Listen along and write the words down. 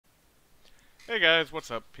Hey guys,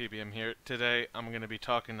 what's up? PBM here. Today I'm going to be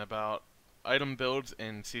talking about item builds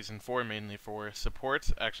in Season 4, mainly for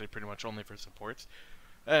supports, actually pretty much only for supports,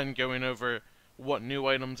 and going over what new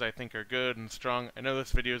items I think are good and strong. I know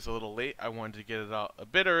this video is a little late, I wanted to get it out a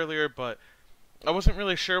bit earlier, but I wasn't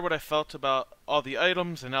really sure what I felt about all the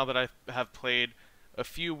items, and now that I have played a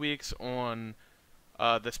few weeks on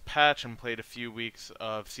this patch and played a few weeks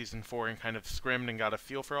of Season 4 and kind of scrimmed and got a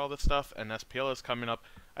feel for all this stuff, and SPL is coming up,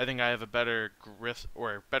 I think I have a better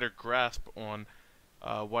grasp on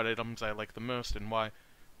what items I like the most and why.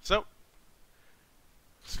 So,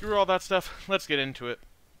 screw all that stuff, let's get into it.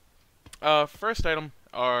 First item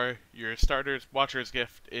are your starters. Watcher's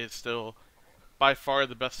Gift is still by far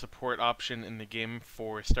the best support option in the game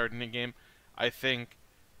for starting a game. I think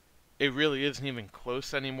it really isn't even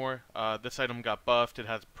close anymore. This item got buffed. It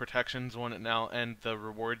has protections on it now, and the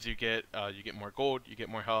rewards you get more gold, you get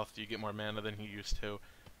more health, you get more mana than you used to.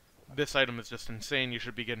 This item is just insane. You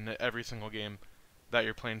should be getting it every single game that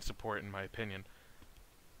you're playing support, in my opinion.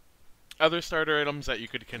 Other starter items that you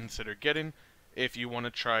could consider getting, if you want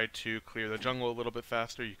to try to clear the jungle a little bit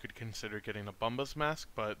faster, you could consider getting a Bumba's Mask,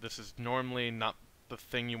 but this is normally not the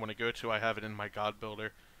thing you want to go to. I have it in my God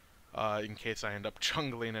Builder, in case I end up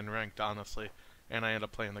jungling in ranked, honestly, and I end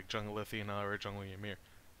up playing like Jungle Athena or Jungle Ymir.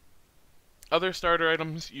 Other starter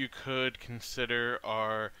items you could consider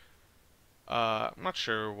are, I'm not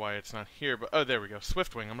sure why it's not here, but, oh, there we go,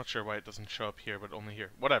 Swiftwing. I'm not sure why it doesn't show up here, but only here.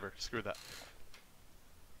 Whatever, screw that.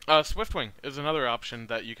 Swiftwing is another option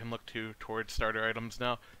that you can look to towards starter items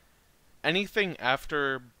now. Anything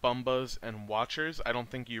after Bumbas and Watchers, I don't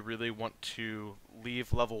think you really want to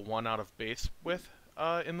leave level 1 out of base with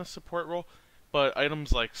in the support role, but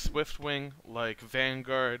items like Swiftwing, like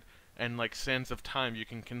Vanguard, and like Sands of Time you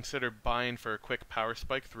can consider buying for a quick power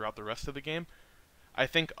spike throughout the rest of the game. I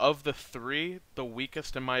think of the three, the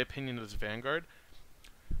weakest in my opinion is Vanguard.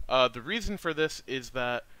 The reason for this is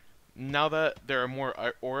that now that there are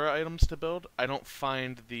more aura items to build, I don't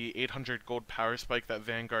find the 800 gold power spike that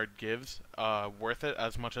Vanguard gives worth it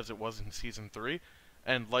as much as it was in Season 3.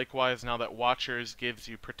 And likewise, now that Watchers gives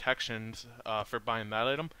you protections for buying that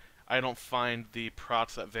item, I don't find the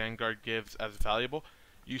prots that Vanguard gives as valuable.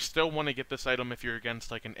 You still want to get this item if you're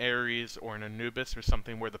against like an Ares or an Anubis or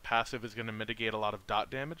something where the passive is going to mitigate a lot of dot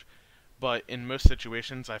damage. But in most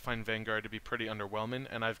situations, I find Vanguard to be pretty underwhelming,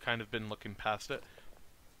 and I've kind of been looking past it.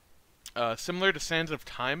 Similar to Sands of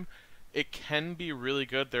Time, it can be really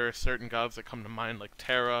good. There are certain gods that come to mind, like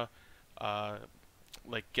Terra,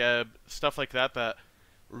 like Geb, stuff like that, that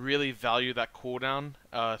really value that cooldown,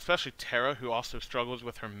 especially Terra, who also struggles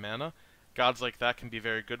with her mana. Gods like that can be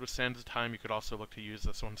very good with Sands of Time. You could also look to use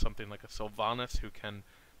this on something like a Sylvanas, who can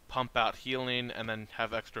pump out healing and then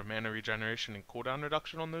have extra mana regeneration and cooldown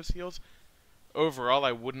reduction on those heals. Overall,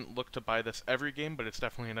 I wouldn't look to buy this every game, but it's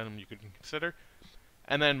definitely an item you could consider.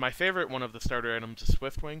 And then my favorite one of the starter items is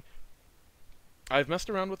Swiftwing. I've messed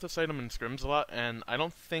around with this item in scrims a lot, and I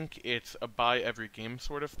don't think it's a buy every game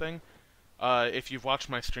sort of thing. If you've watched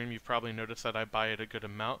my stream, you've probably noticed that I buy it a good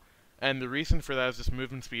amount. And the reason for that is this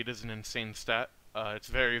movement speed is an insane stat. It's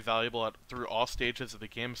very valuable through all stages of the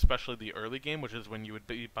game, especially the early game, which is when you would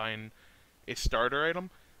be buying a starter item.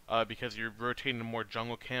 Because you're rotating to more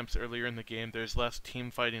jungle camps earlier in the game, there's less team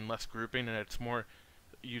fighting, less grouping, and it's more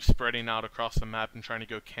you spreading out across the map and trying to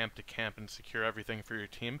go camp to camp and secure everything for your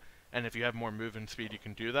team. And if you have more movement speed, you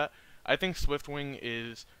can do that. I think Swiftwing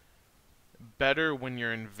is better when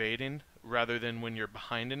you're invading rather than when you're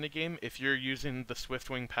behind in the game. If you're using the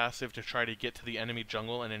Swiftwing passive to try to get to the enemy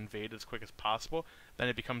jungle and invade as quick as possible, then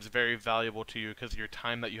it becomes very valuable to you because your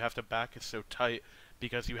time that you have to back is so tight,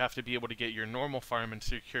 because you have to be able to get your normal farm and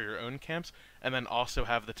secure your own camps, and then also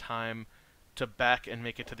have the time to back and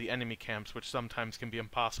make it to the enemy camps, which sometimes can be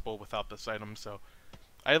impossible without this item. So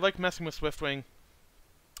I like messing with Swiftwing.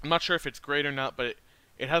 I'm not sure if it's great or not, but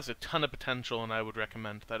it has a ton of potential, and I would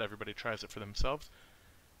recommend that everybody tries it for themselves.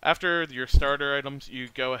 After your starter items, you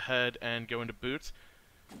go ahead and go into boots.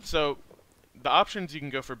 So the options you can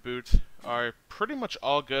go for boots are pretty much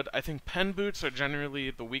all good. I think pen boots are generally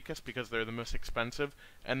the weakest because they're the most expensive,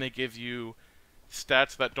 and they give you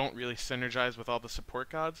stats that don't really synergize with all the support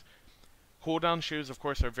gods. Cooldown shoes, of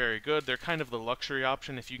course, are very good. They're kind of the luxury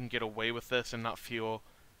option. If you can get away with this and not feel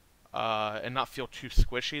too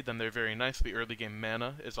squishy, then they're very nice. The early game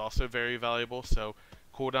mana is also very valuable, so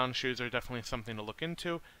cooldown shoes are definitely something to look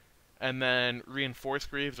into. And then reinforced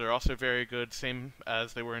greaves are also very good, same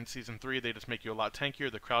as they were in Season 3. They just make you a lot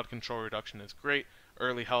tankier. The crowd control reduction is great.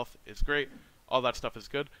 Early health is great. All that stuff is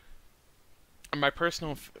good. My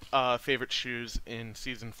personal favorite shoes in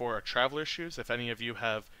Season 4 are Traveler shoes. If any of you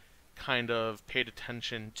have kind of paid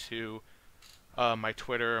attention to my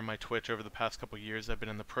Twitter or my Twitch over the past couple years, I've been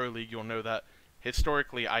in the Pro League, you'll know that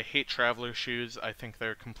historically I hate Traveler shoes. I think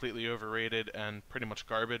they're completely overrated and pretty much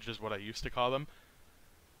garbage is what I used to call them.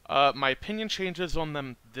 My opinion changes on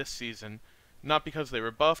them this season, not because they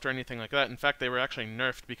were buffed or anything like that. In fact, they were actually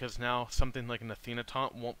nerfed because now something like an Athena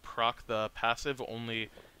taunt won't proc the passive, only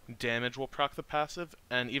damage will proc the passive,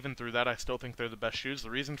 and even through that I still think they're the best shoes. The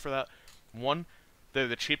reason for that, one, they're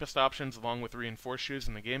the cheapest options along with reinforced shoes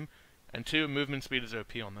in the game, and two, movement speed is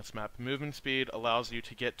OP on this map. Movement speed allows you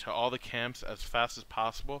to get to all the camps as fast as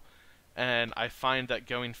possible, and I find that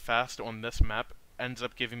going fast on this map ends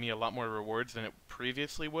up giving me a lot more rewards than it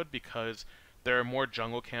previously would, because there are more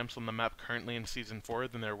jungle camps on the map currently in Season 4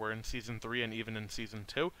 than there were in Season 3 and even in Season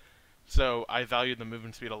 2. So I value the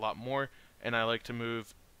movement speed a lot more, and I like to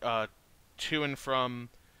move to and from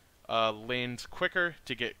lanes quicker,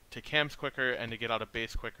 to get to camps quicker, and to get out of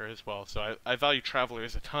base quicker as well. So I value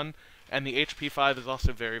Travelers a ton, and the HP 5 is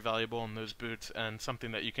also very valuable in those boots, and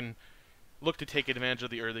something that you can look to take advantage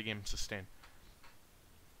of the early game sustain.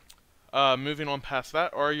 Moving on past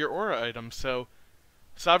that are your aura items. So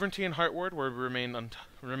Sovereignty and Heartward will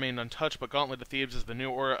remain untouched, but Gauntlet of Thebes is the new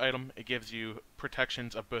aura item. It gives you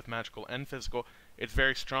protections of both magical and physical. It's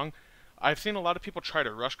very strong. I've seen a lot of people try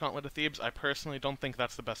to rush Gauntlet of Thebes. I personally don't think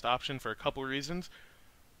that's the best option for a couple reasons.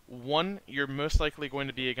 One, you're most likely going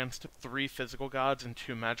to be against 3 physical gods and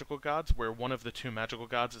 2 magical gods, where one of the 2 magical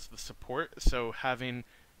gods is the support, so having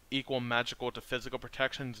equal magical to physical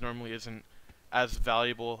protections normally isn't as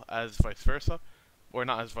valuable as vice versa. Or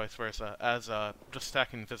not as vice versa, as just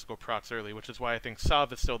stacking physical procs early, which is why I think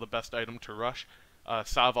Salve is still the best item to rush.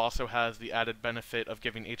 Salve also has the added benefit of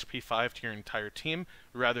giving HP 5 to your entire team,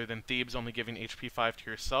 rather than Thebes only giving HP 5 to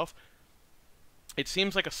yourself. It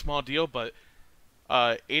seems like a small deal, but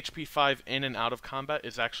HP 5 in and out of combat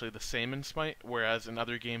is actually the same in Smite, whereas in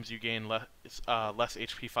other games you gain less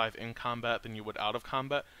HP 5 in combat than you would out of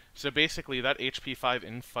combat. So basically that HP 5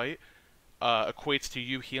 in fight equates to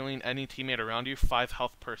you healing any teammate around you 5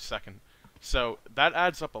 health per second. So that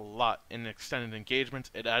adds up a lot in extended engagements.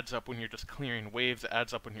 It adds up when you're just clearing waves. It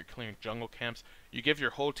adds up when you're clearing jungle camps. You give your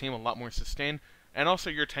whole team a lot more sustain, and also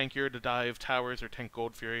you're tankier to dive towers or tank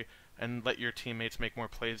Gold Fury, and let your teammates make more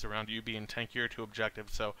plays around you being tankier to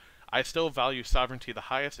objectives. So I still value Sovereignty the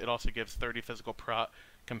highest. It also gives 30 physical prot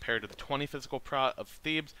compared to the 20 physical prot of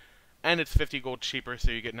Thebes, and it's 50 gold cheaper, so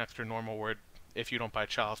you get an extra normal word if you don't buy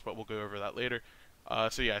Chalice, but we'll go over that later.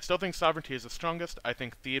 So yeah, I still think Sovereignty is the strongest. I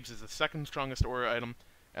think Thebes is the second strongest aura item,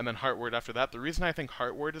 and then Heartward after that. The reason I think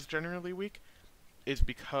Heartward is generally weak is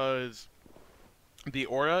because the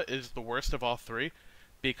aura is the worst of all 3,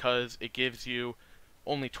 because it gives you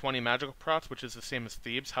only 20 magical prots, which is the same as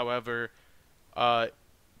Thebes. However,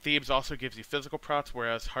 Thebes also gives you physical prots,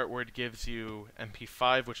 whereas Heartward gives you MP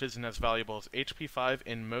 5, which isn't as valuable as HP 5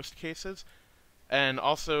 in most cases. And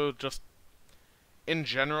also, just in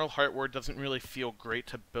general, Heartward doesn't really feel great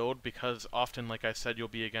to build, because often, like I said, you'll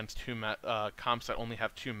be against 2 comps that only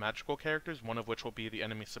have 2 magical characters, one of which will be the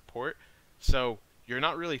enemy support. So you're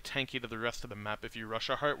not really tanky to the rest of the map if you rush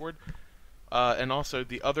a Heartward. And also,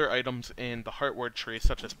 the other items in the Heartward tree,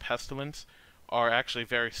 such as Pestilence, are actually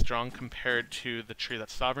very strong compared to the tree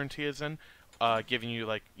that Sovereignty is in, giving you,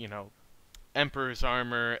 like, you know, Emperor's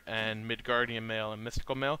Armor and Midgardian Mail and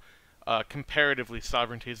Mystical Mail. Comparatively,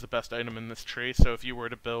 Sovereignty is the best item in this tree, so if you were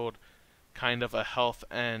to build kind of a health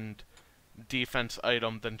and defense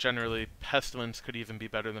item, then generally Pestilence could even be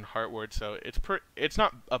better than Heartward, so it's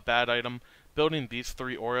not a bad item. Building these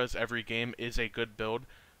 3 auras every game is a good build.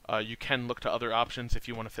 You can look to other options if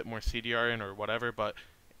you want to fit more CDR in or whatever, but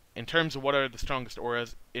in terms of what are the strongest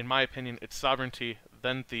auras, in my opinion, it's Sovereignty,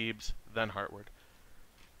 then Thebes, then Heartward.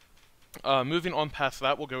 Moving on past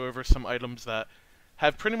that, we'll go over some items that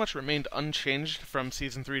have pretty much remained unchanged from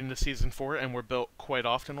Season 3 into Season 4 and were built quite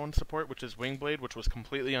often on support, which is Wingblade, which was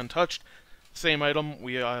completely untouched. Same item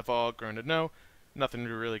we have all grown to know. Nothing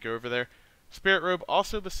to really go over there. Spirit Robe,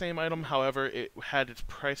 also the same item, however, it had its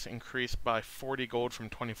price increased by 40 gold from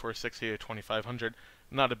 2460 to 2500.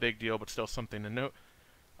 Not a big deal, but still something to note.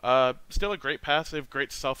 Still a great passive,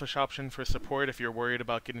 great selfish option for support if you're worried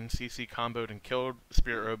about getting CC comboed and killed.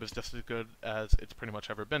 Spirit Robe is just as good as it's pretty much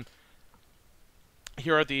ever been.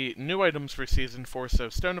 Here are the new items for Season 4, so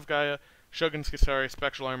Stone of Gaia, Shogun's Kisari,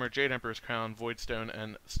 Spectral Armor, Jade Emperor's Crown, Void Stone,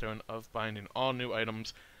 and Stone of Binding, all new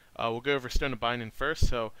items. We'll go over Stone of Binding first,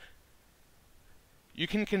 so you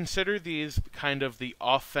can consider these kind of the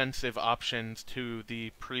offensive options to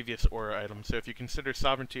the previous aura items. So if you consider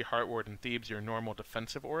Sovereignty, Heartward, and Thebes your normal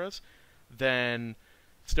defensive auras, then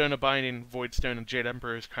Stone of Binding, Void Stone, and Jade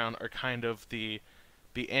Emperor's Crown are kind of the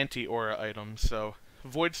anti-aura items. So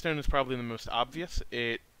Voidstone is probably the most obvious.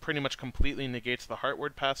 It pretty much completely negates the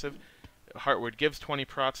Heartward passive. Heartward gives 20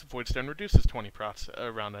 procs, Voidstone reduces 20 procs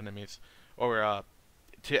around enemies, or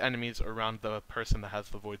to enemies around the person that has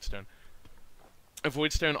the Voidstone.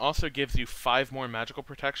 Voidstone also gives you 5 more magical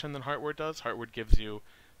protection than Heartward does. Heartward gives you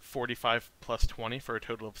 45 plus 20 for a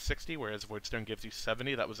total of 60, whereas Voidstone gives you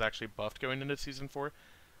 70. That was actually buffed going into Season 4,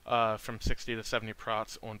 from 60 to 70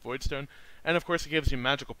 procs on Voidstone. And of course it gives you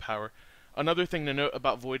magical power. Another thing to note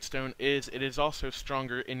about Voidstone is it is also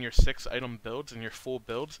stronger in your 6-item builds, in your full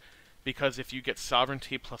builds, because if you get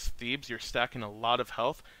Sovereignty plus Thebes, you're stacking a lot of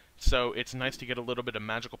health, so it's nice to get a little bit of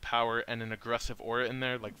magical power and an aggressive aura in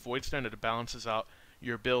there. Like Voidstone, it balances out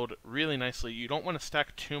your build really nicely. You don't want to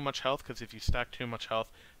stack too much health, because if you stack too much health,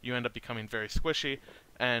 you end up becoming very squishy,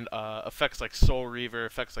 and effects like Soul Reaver,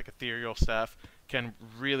 effects like Ethereal Staff, can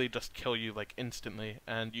really just kill you like instantly,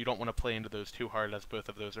 and you don't want to play into those too hard, as both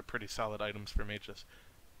of those are pretty solid items for mages.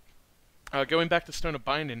 Going back to Stone of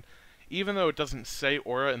Binding, even though it doesn't say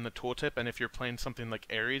aura in the tooltip, and if you're playing something like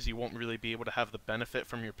Ares, you won't really be able to have the benefit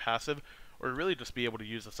from your passive, or really just be able to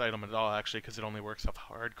use this item at all, actually, because it only works off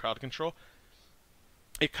hard crowd control.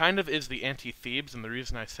 It kind of is the anti-Thebes, and the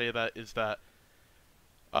reason I say that is that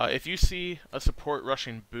if you see a support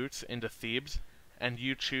rushing Boots into Thebes, and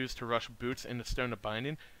you choose to rush Boots into Stone of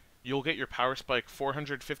Binding, you'll get your power spike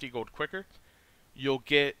 450 gold quicker. You'll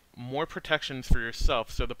get more protections for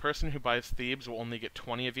yourself, so the person who buys Thebes will only get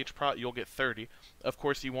 20 of each prot, you'll get 30. Of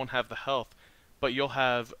course you won't have the health, but you'll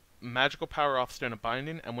have magical power off Stone of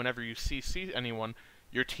Binding, and whenever you CC anyone,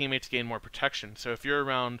 your teammates gain more protection. So if you're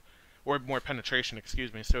around, or more penetration,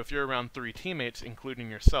 excuse me, so if you're around 3 teammates,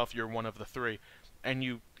 including yourself, you're one of the 3, and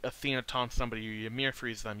you Athena taunt somebody, you Ymir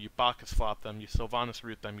freeze them, you Bacchus flop them, you Sylvanas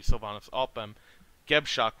root them, you Sylvanas alt them, Geb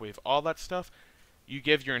shockwave, all that stuff, you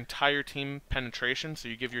give your entire team penetration, so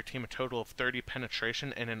you give your team a total of 30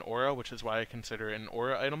 penetration and an aura, which is why I consider it an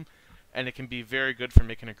aura item, and it can be very good for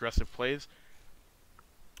making aggressive plays.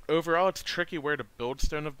 Overall, it's tricky where to build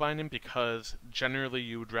Stone of Binding, because generally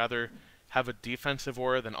you would rather have a defensive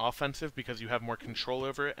aura than offensive, because you have more control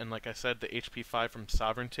over it, and like I said, the HP 5 from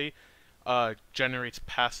Sovereignty generates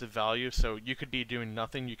passive value, so you could be doing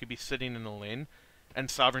nothing, you could be sitting in a lane,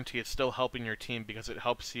 and Sovereignty is still helping your team because it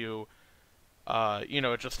helps you,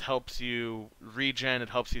 it just helps you regen, it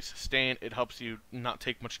helps you sustain, it helps you not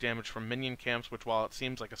take much damage from minion camps, which while it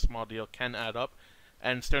seems like a small deal, can add up.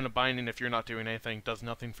 And Stone of Binding, if you're not doing anything, does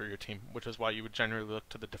nothing for your team, which is why you would generally look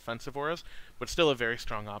to the defensive auras, but still a very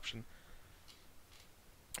strong option.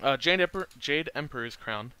 Jade Emperor's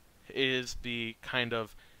Crown is the kind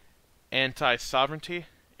of anti-sovereignty.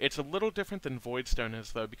 It's a little different than Voidstone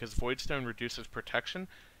is, though, because Voidstone reduces protection.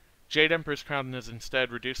 Jade Emperor's Crown is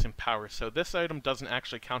instead reducing power, so this item doesn't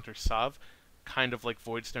actually counter Sov, kind of like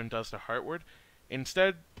Voidstone does to Heartward.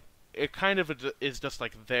 Instead, it kind of is just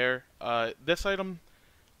like there. This item,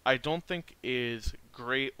 I don't think is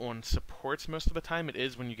great on supports most of the time. It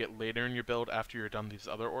is when you get later in your build after you're done these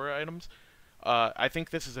other aura items. I think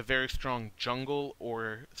this is a very strong jungle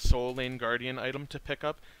or soul lane guardian item to pick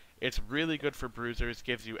up. It's really good for bruisers,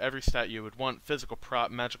 gives you every stat you would want, physical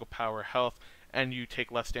prot, magical power, health, and you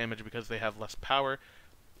take less damage because they have less power.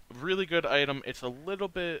 Really good item. It's a little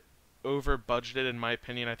bit over budgeted in my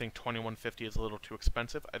opinion. I think 2150 is a little too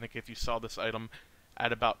expensive. I think if you saw this item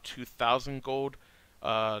at about 2,000 gold,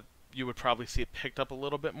 you would probably see it picked up a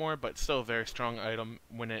little bit more, but still a very strong item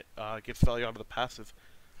when it gets value out of the passive.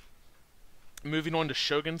 Moving on to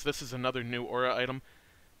Shoguns, this is another new aura item.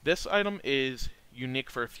 This item is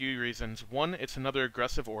unique for a few reasons. One, it's another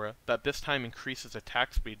aggressive aura that this time increases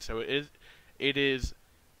attack speed, so it is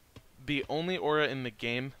the only aura in the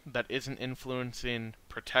game that isn't influencing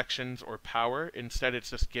protections or power. Instead,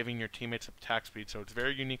 it's just giving your teammates attack speed, so it's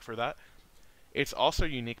very unique for that. It's also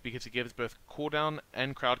unique because it gives both cooldown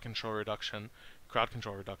and crowd control reduction,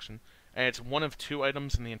 and it's one of 2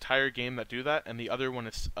 items in the entire game that do that, and the other one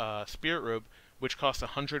is Spirit Robe, which costs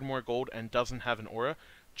 100 more gold and doesn't have an aura.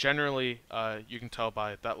 Generally, you can tell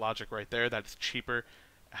by that logic right there that it's cheaper,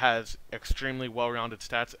 has extremely well-rounded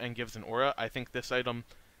stats, and gives an aura. I think this item,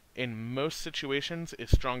 in most situations, is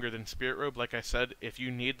stronger than Spirit Robe. Like I said, if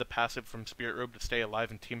you need the passive from Spirit Robe to stay alive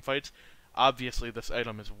in teamfights, obviously this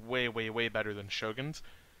item is way, way, way better than Shogun's.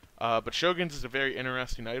 But Shogun's is a very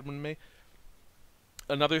interesting item to me.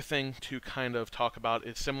 Another thing to kind of talk about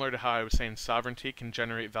is similar to how I was saying Sovereignty can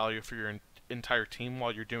generate value for your entire team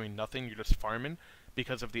while you're doing nothing, you're just farming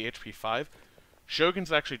because of the HP 5.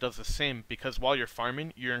 Shogun's actually does the same, because while you're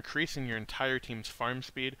farming, you're increasing your entire team's farm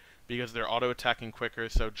speed because they're auto-attacking quicker,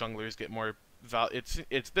 so junglers get more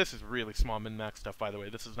this is really small min-max stuff, by the way.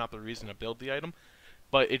 This is not the reason to build the item.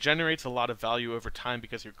 but it generates a lot of value over time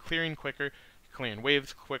because you're clearing quicker, you're clearing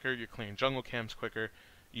waves quicker, you're clearing jungle camps quicker,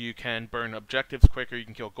 you can burn objectives quicker, you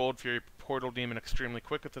can kill Gold Fury, Portal Demon extremely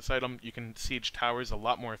quick with this item, you can siege towers a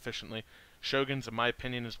lot more efficiently. Shogun's, in my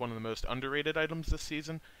opinion, is one of the most underrated items this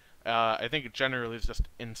season. I think it generally is just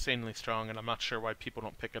insanely strong, and I'm not sure why people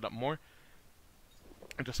don't pick it up more.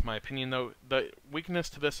 Just my opinion, though. The weakness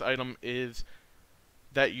to this item is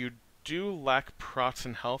that you do lack prots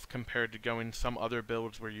and health compared to going some other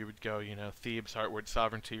builds where you would go, you know, Thebes, Heartward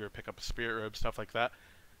Sovereignty, or pick up a Spirit Robe, stuff like that.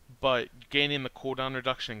 But gaining the cooldown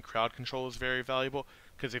reduction and crowd control is very valuable,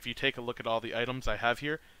 because if you take a look at all the items I have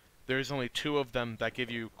here, there's only 2 of them that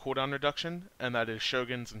give you cooldown reduction, and that is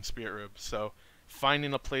Shoguns and Spirit Robes, so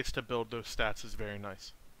finding a place to build those stats is very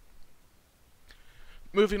nice.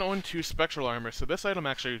 Moving on to Spectral Armor, so this item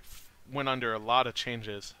actually went under a lot of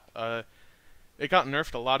changes. It got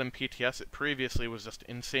nerfed a lot in PTS. It previously was just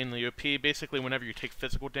insanely OP. Basically, whenever you take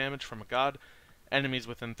physical damage from a god, enemies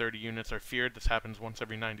within 30 units are feared. This happens once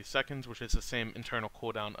every 90 seconds, which is the same internal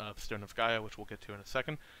cooldown of Stone of Gaia, which we'll get to in a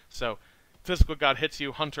second. So, physical god hits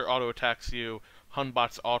you, Hunter auto-attacks you,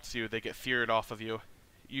 Hunbots ults you, they get feared off of you.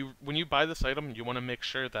 When you buy this item, you want to make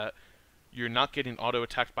sure that you're not getting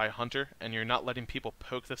auto-attacked by a Hunter, and you're not letting people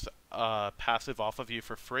poke this passive off of you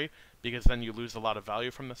for free, because then you lose a lot of value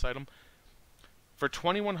from this item. For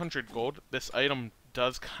 2100 gold, this item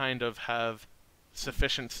does kind of have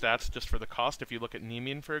sufficient stats just for the cost. If you look at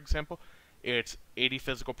Nemean, for example, it's 80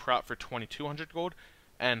 physical prot for 2200 gold,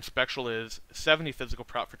 and Spectral is 70 physical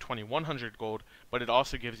prot for 2100 gold, but it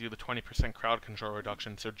also gives you the 20% crowd control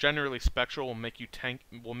reduction. So generally, Spectral will make you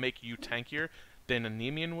tankier than a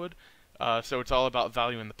Nemean would. So it's all about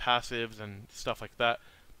value in the passives and stuff like that.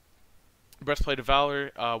 Breastplate of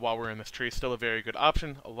Valor, while we're in this tree, is still a very good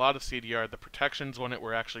option. A lot of CDR. The protections on it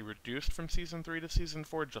were actually reduced from Season 3 to Season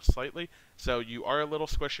 4 just slightly, so you are a little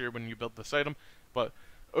squishier when you build this item, but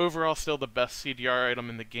overall still the best CDR item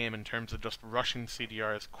in the game in terms of just rushing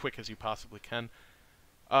CDR as quick as you possibly can.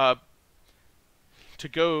 To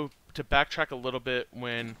backtrack a little bit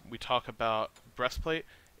when we talk about Breastplate,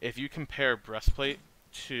 if you compare Breastplate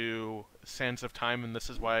to Sands of Time, and this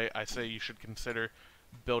is why I say you should consider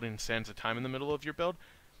building Sands of Time in the middle of your build.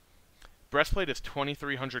 Breastplate is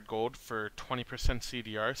 2300 gold for 20%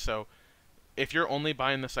 CDR, so if you're only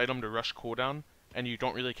buying this item to rush cooldown, and you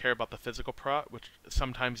don't really care about the physical prot, which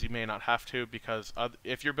sometimes you may not have to, because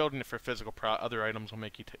if you're building it for physical prot, other items will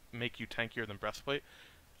make you tankier than Breastplate.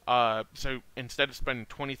 So instead of spending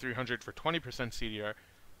 2300 for 20% CDR,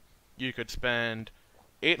 you could spend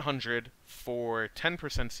 800 for 10%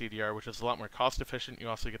 CDR, which is a lot more cost efficient. You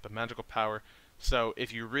also get the magical power. So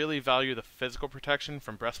if you really value the physical protection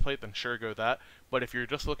from Breastplate, then sure, go that. But if you're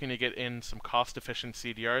just looking to get in some cost-efficient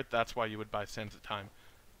CDR, that's why you would buy Sands of Time.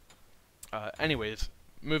 Anyways,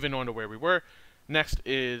 moving on to where we were. Next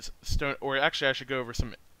is Stone... Or actually, I should go over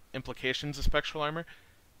some implications of Spectral Armor.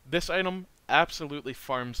 This item absolutely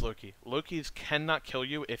farms Loki. Lokis cannot kill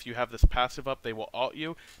you if you have this passive up. They will ult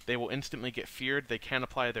you. They will instantly get feared. They can't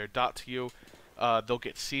apply their dot to you. They'll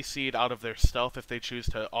get CC'd out of their stealth if they choose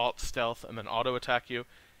to alt stealth and then auto-attack you.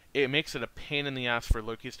 It makes it a pain in the ass for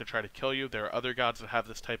Lokis to try to kill you. There are other gods that have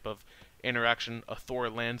this type of interaction. A Thor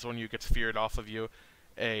lands on you, gets feared off of you.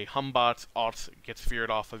 A Humbot alts gets feared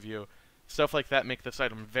off of you. Stuff like that make this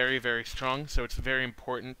item very, very strong, so it's very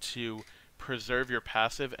important to preserve your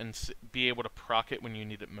passive and be able to proc it when you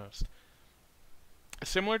need it most.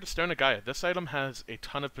 Similar to Stone of Gaia, this item has a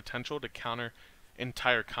ton of potential to counter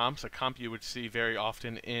entire comps. A comp you would see very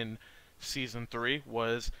often in Season 3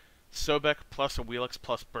 was Sobek plus a Wheelix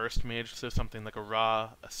plus Burst Mage, so something like a Ra,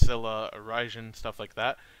 a Scylla, a Raijin, stuff like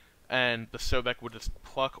that. And the Sobek would just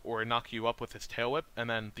pluck or knock you up with his Tail Whip, and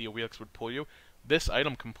then the Wheelix would pull you. This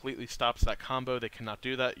item completely stops that combo. They cannot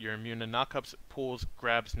do that. You're immune to knockups, pulls,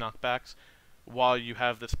 grabs, knockbacks, while you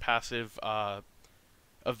have this passive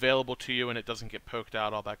available to you and it doesn't get poked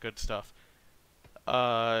out, all that good stuff.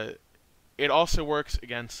 It also works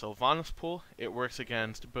against Sylvanas Pool. It works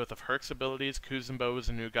against both of Herc's abilities. Kuzenbo is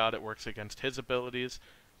a new god. It works against his abilities.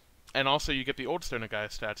 And also you get the old Stone of Gaia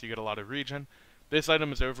stats. You get a lot of regen. This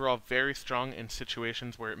item is overall very strong in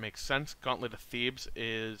situations where it makes sense. Gauntlet of Thebes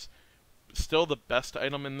is still the best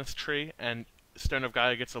item in this tree, and Stone of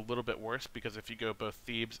Gaia gets a little bit worse because if you go both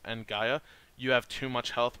Thebes and Gaia, you have too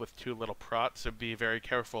much health with too little prot, so be very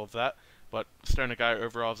careful of that. But Stone of Gaia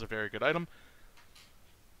overall is a very good item.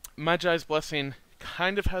 Magi's Blessing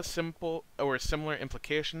kind of has simple or similar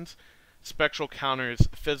implications. Spectral counters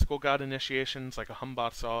physical god initiations like a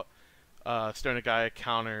Humbot Salt. Stone of Gaia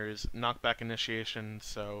counters knockback initiations,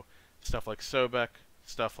 so stuff like Sobek,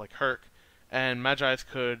 stuff like Herc. And Magi's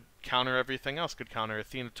could counter everything else, could counter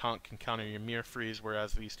Athena Taunt, can counter your Mirror Freeze,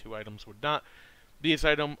 whereas these two items would not.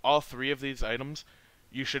 All three of these items,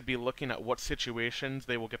 you should be looking at what situations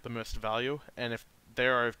they will get the most value, and if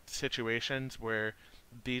there are situations where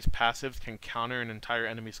these passives can counter an entire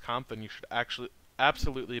enemy's comp, then you should actually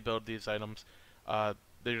absolutely build these items. They're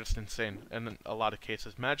just insane in a lot of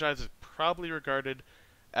cases. Magi's is probably regarded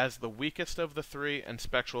as the weakest of the three, and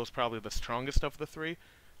Spectral is probably the strongest of the three,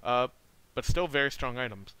 but still very strong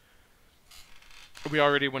items. We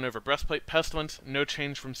already went over Breastplate. Pestilence, no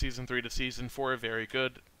change from Season 3 to Season 4, very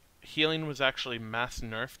good. Healing was actually mass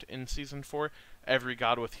nerfed in Season 4. Every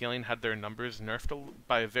god with healing had their numbers nerfed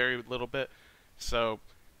by a very little bit, so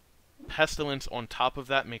Pestilence on top of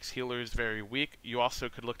that makes healers very weak. You also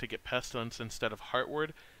could look to get Pestilence instead of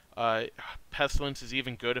Heartward. Pestilence is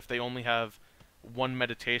even good if they only have one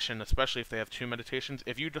meditation, especially if they have two meditations.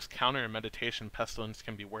 If you just counter a meditation, Pestilence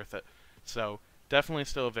can be worth it. So, definitely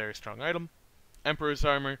still a very strong item. Emperor's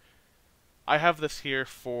Armor. I have this here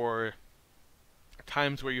for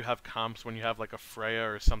times where you have comps, when you have like a Freya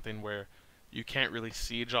or something where you can't really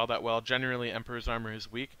siege all that well. Generally, Emperor's Armor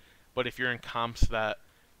is weak, but if you're in comps that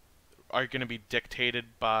are going to be dictated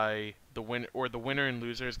by the winner and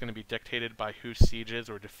loser is going to be dictated by who sieges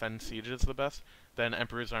or defends sieges the best, then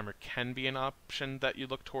Emperor's Armor can be an option that you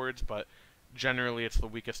look towards, but generally it's the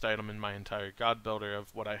weakest item in my entire god builder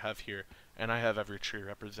of what I have here, and I have every tree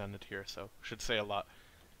represented here, so should say a lot.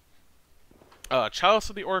 Chalice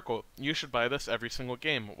of the Oracle. You should buy this every single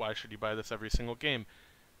game. Why should you buy this every single game?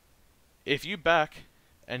 If you back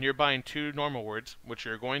and you're buying 2 normal words, which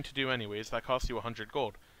you're going to do anyways, that costs you 100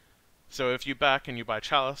 gold. So if you back and you buy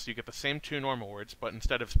Chalice, you get the same 2 normal words, but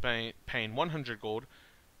instead of paying 100 gold,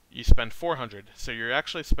 you spend 400. So you're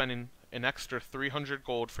actually spending an extra 300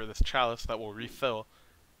 gold for this Chalice that will refill,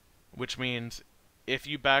 which means if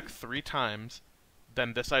you back 3 times,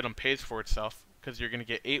 then this item pays for itself, because you're going to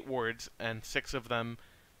get 8 words, and 6 of them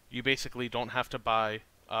you basically don't have to buy,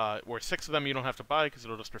 or 6 of them you don't have to buy because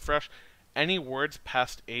it'll just refresh. Any words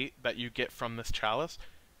past 8 that you get from this Chalice,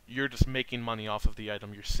 you're just making money off of the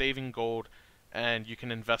item. You're saving gold, and you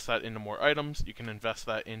can invest that into more items, you can invest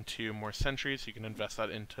that into more sentries, you can invest that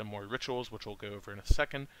into more rituals, which we'll go over in a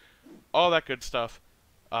second. All that good stuff.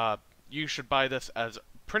 You should buy this as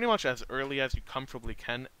pretty much as early as you comfortably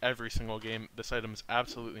can every single game. This item is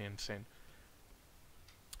absolutely insane.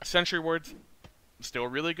 Sentry wards, still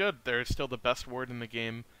really good. They're still the best ward in the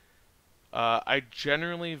game. I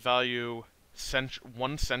generally value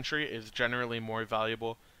 1 sentry is generally more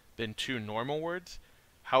valuable than 2 normal wards.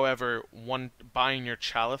 However, buying your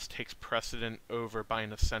Chalice takes precedent over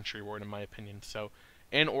buying a sentry ward in my opinion. So,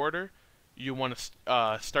 in order, you want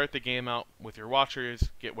to start the game out with your Watchers,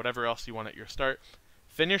 get whatever else you want at your start,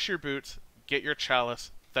 finish your boots, get your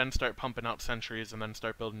Chalice, then start pumping out sentries, and then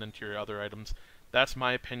start building into your other items. That's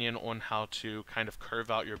my opinion on how to kind of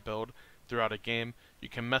curve out your build throughout a game. You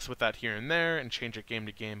can mess with that here and there and change it game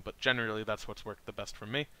to game, but generally that's what's worked the best for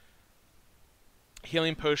me.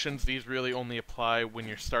 Healing potions, these really only apply when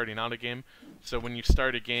you're starting out a game. So when you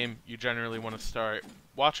start a game, you generally want to start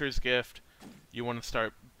Watcher's Gift, you want to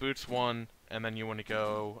start Boots 1, and then you want to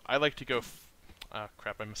go... I like to go...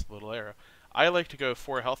 crap, I missed a little arrow. I like to go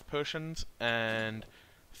 4 health potions and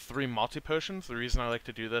 3 multi-potions. The reason I like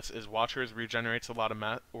to do this is Watchers regenerates a lot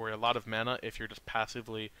of mana if you're just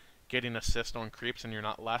passively getting assist on creeps and you're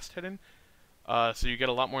not last hidden. So you get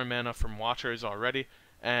a lot more mana from Watchers already,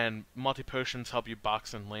 and multi-potions help you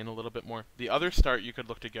box and lane a little bit more. The other start you could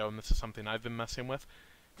look to go, and this is something I've been messing with,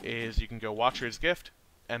 is you can go Watcher's Gift,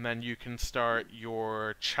 and then you can start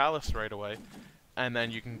your Chalice right away, and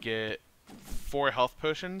then you can get 4 health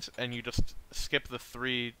potions, and you just skip the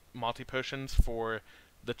 3 multi-potions for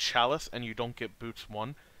the Chalice, and you don't get Boots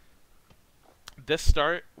 1. This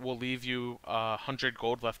start will leave you 100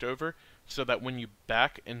 gold left over, so that when you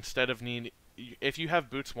back, instead of if you have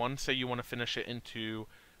Boots 1, say you want to finish it into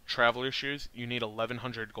Traveler Shoes, you need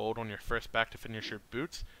 1100 gold on your first back to finish your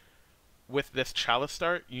Boots. With this Chalice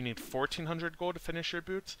start, you need 1400 gold to finish your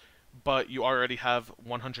Boots, but you already have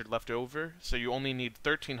 100 left over, so you only need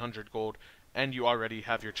 1300 gold, and you already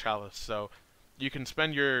have your Chalice. So you can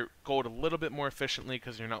spend your gold a little bit more efficiently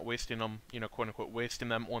because you're not wasting them, quote-unquote, wasting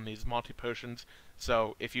them on these multi-potions.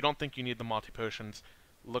 So if you don't think you need the multi-potions,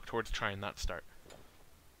 look towards trying that start.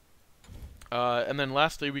 And then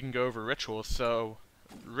lastly, we can go over rituals. So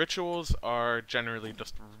rituals are generally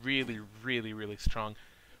just really, really, really strong.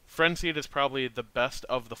 Frenzied is probably the best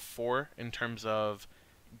of the 4 in terms of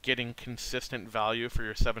getting consistent value for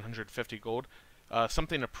your 750 gold.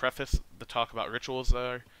 Something to preface the talk about rituals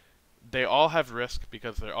there. They all have risk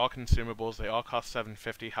because they're all consumables. They all cost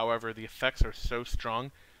 750. However, the effects are so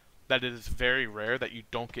strong that it is very rare that you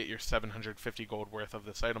don't get your 750 gold worth of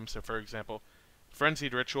this item. So for example,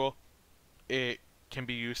 Frenzied Ritual, it can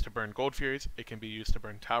be used to burn Gold Furies, it can be used to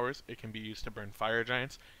burn Towers, it can be used to burn Fire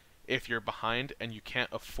Giants. If you're behind and you can't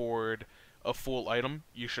afford a full item,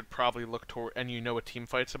 you should probably look toward, and you know a team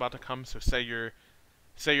fight's about to come, so say you're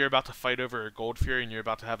about to fight over a Gold Fury and you're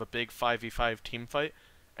about to have a big 5v5 team fight,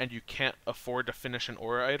 and you can't afford to finish an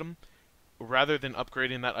aura item, rather than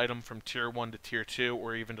upgrading that item from tier 1 to tier 2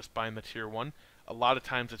 or even just buying the tier 1, a lot of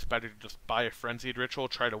times it's better to just buy a Frenzied Ritual,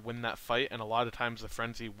 try to win that fight, and a lot of times the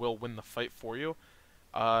Frenzy will win the fight for you.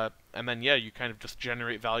 And then yeah, you kind of just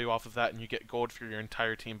generate value off of that and you get gold for your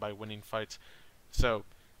entire team by winning fights. So,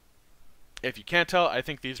 if you can't tell, I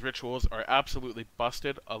think these rituals are absolutely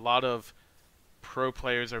busted. A lot of pro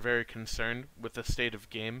players are very concerned with the state of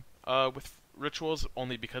game with rituals,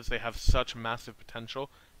 only because they have such massive potential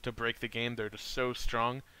to break the game. They're just so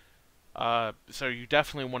strong. So you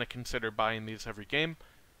definitely want to consider buying these every game.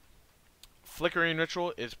 Flickering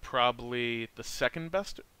Ritual is probably the second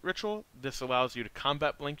best ritual. This allows you to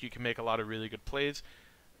combat blink. You can make a lot of really good plays.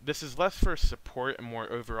 This is less for support and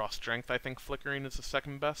more overall strength. I think Flickering is the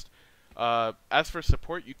second best. As for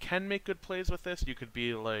support, you can make good plays with this. You could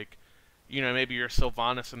be like, you know, maybe you're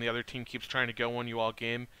Sylvanas and the other team keeps trying to go on you all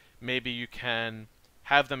game. Maybe you can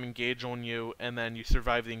have them engage on you, and then you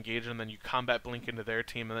survive the engagement, and then you combat blink into their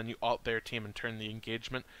team, and then you ult their team and turn the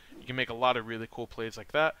engagement. You can make a lot of really cool plays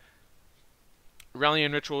like that.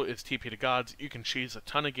 Rallying Ritual is TP to Gods. You can cheese a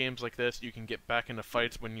ton of games like this. You can get back into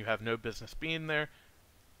fights when you have no business being there.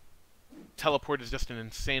 Teleport is just an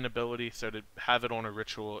insane ability, so to have it on a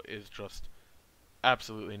ritual is just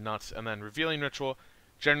absolutely nuts. And then Revealing Ritual,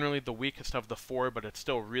 generally the weakest of the four, but it's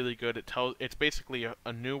still really good. It's basically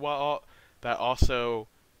a new ult that also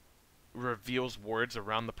reveals wards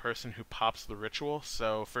around the person who pops the ritual.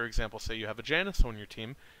 So, for example, say you have a Janus on your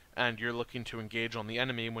team, and you're looking to engage on the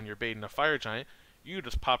enemy when you're baiting a Fire Giant, you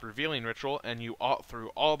just pop Revealing Ritual, and you ult through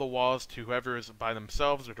all the walls to whoever is by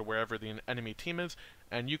themselves or to wherever the enemy team is,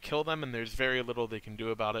 and you kill them, and there's very little they can do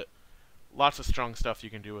about it. Lots of strong stuff you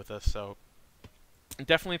can do with this, so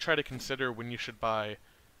definitely try to consider when you should buy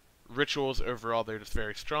rituals. Overall, they're just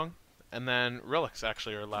very strong. And then relics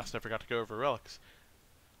actually are last. I forgot to go over relics.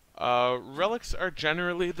 Relics are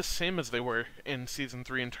generally the same as they were in Season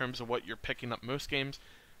 3 in terms of what you're picking up most games.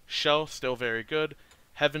 Shell, still very good.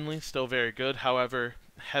 Heavenly, still very good. However,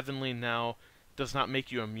 Heavenly now does not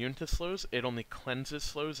make you immune to slows. It only cleanses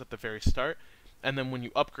slows at the very start. And then when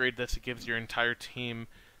you upgrade this, it gives your entire team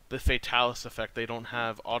the Fatalis effect. They don't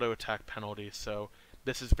have auto attack penalties, so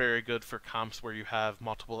this is very good for comps where you have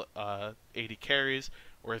multiple 80 carries,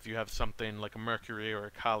 or if you have something like a Mercury or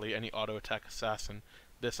a Kali, any auto attack assassin,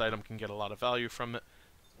 this item can get a lot of value from it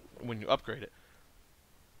when you upgrade it.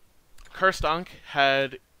 Cursed Ankh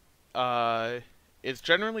is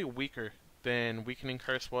generally weaker than Weakening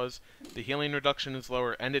Curse was. The healing reduction is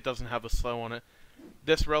lower, and it doesn't have a slow on it.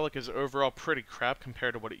 This relic is overall pretty crap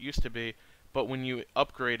compared to what it used to be, but when you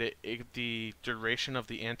upgrade it, the duration of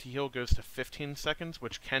the anti-heal goes to 15 seconds,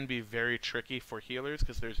 which can be very tricky for healers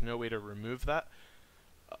because there's no way to remove that.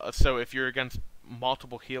 So if you're against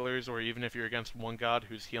multiple healers, or even if you're against one god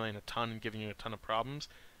who's healing a ton and giving you a ton of problems,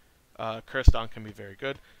 Cursed Ankh can be very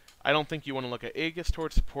good. I don't think you want to look at Aegis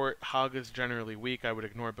towards support. Hog is generally weak. I would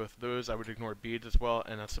ignore both of those. I would ignore Beads as well,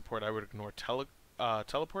 and as support I would ignore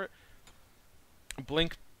Teleport.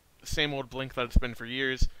 Blink, same old Blink that it's been for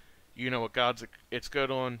years. You know what gods it's good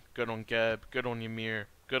on Geb, good on Ymir,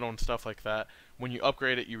 good on stuff like that. When you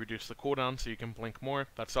upgrade it, you reduce the cooldown so you can blink more.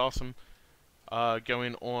 That's awesome.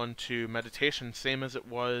 Going on to Meditation, same as it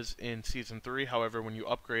was in Season 3. However, when you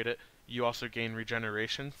upgrade it, you also gain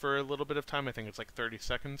regeneration for a little bit of time. I think it's like 30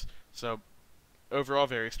 seconds. So overall,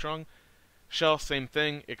 very strong. Shell, same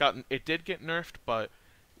thing. It did get nerfed, but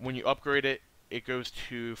when you upgrade it, it goes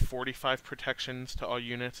to 45 protections to all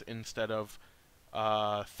units instead of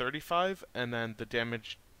 35, and then the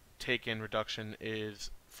damage taken reduction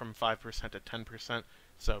is from 5% to 10%,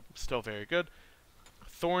 so still very good.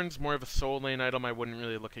 Thorn's more of a soul lane item. I wouldn't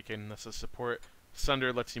really look at getting this as support.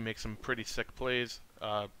 Sunder lets you make some pretty sick plays.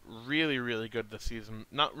 Really, really good this season.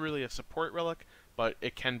 Not really a support relic, but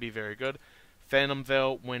it can be very good. Phantom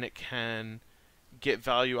Veil, when it can get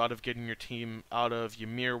value out of getting your team out of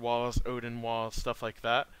Ymir walls, Odin walls, stuff like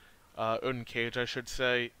that. Odin Cage, I should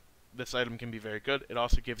say. This item can be very good. It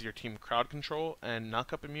also gives your team crowd control and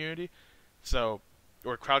knock-up immunity,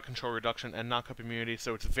 or crowd control reduction and knock-up immunity,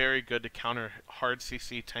 so it's very good to counter hard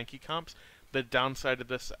CC tanky comps. The downside of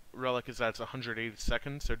this relic is that it's 180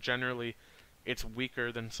 seconds, so generally it's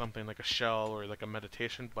weaker than something like a shell or like a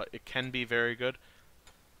meditation, but it can be very good.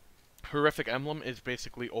 Horrific Emblem is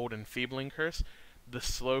basically Old Enfeebling Curse. The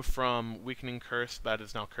slow from Weakening Curse that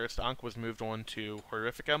is now Cursed Ankh was moved on to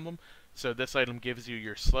Horrific Emblem. So this item gives you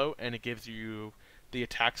your slow, and it gives you the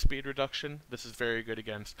attack speed reduction. This is very good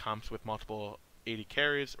against comps with multiple 80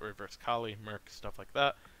 carries, or reverse Kali, Merc, stuff like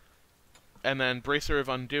that. And then Bracer of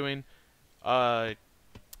Undoing.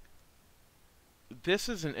 This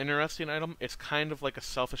is an interesting item. It's kind of like a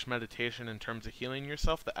selfish meditation in terms of healing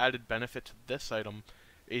yourself. The added benefit to this item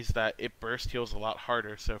is that it burst heals a lot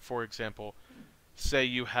harder. So for example, say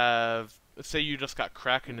you just got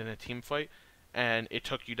Kraken in a team fight and it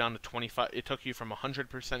took you down to 25, it took you from 100%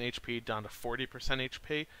 HP down to 40%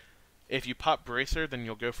 HP. If you pop Bracer, then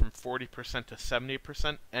you'll go from 40% to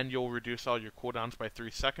 70% and you'll reduce all your cooldowns by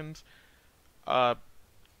 3 seconds.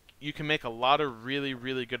 You can make a lot of really,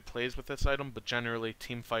 really good plays with this item, but generally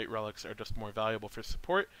team fight relics are just more valuable for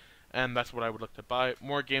support, and that's what I would look to buy.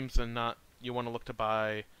 More games than not, you want to look to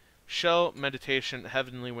buy Shell, Meditation,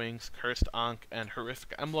 Heavenly Wings, Cursed Ankh, and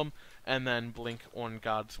Horrific Emblem, and then Blink on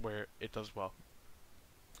Gods where it does well.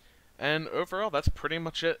 And overall, that's pretty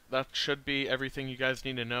much it. That should be everything you guys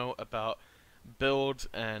need to know about builds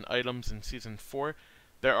and items in Season 4.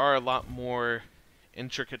 There are a lot more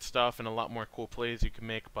intricate stuff and a lot more cool plays you can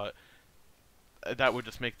make, but that would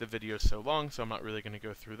just make the video so long, so I'm not really going to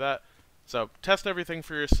go through that. So test everything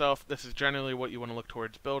for yourself. This is generally what you want to look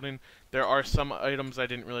towards building. There are some items I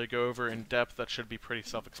didn't really go over in depth that should be pretty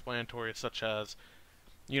self-explanatory, such as,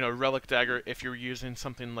 Relic Dagger. If you're using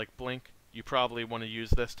something like Blink, you probably want to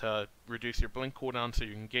use this to reduce your Blink cooldown so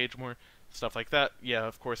you can engage more, stuff like that. Yeah,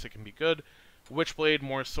 of course it can be good. Witchblade,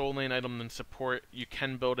 more soul lane item than support. You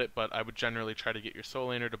can build it, but I would generally try to get your soul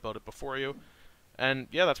laner to build it before you. And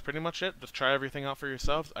yeah, that's pretty much it. Just try everything out for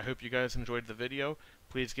yourselves. I hope you guys enjoyed the video.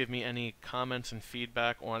 Please give me any comments and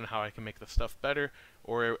feedback on how I can make this stuff better,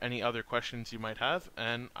 or any other questions you might have,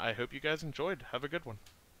 and I hope you guys enjoyed. Have a good one.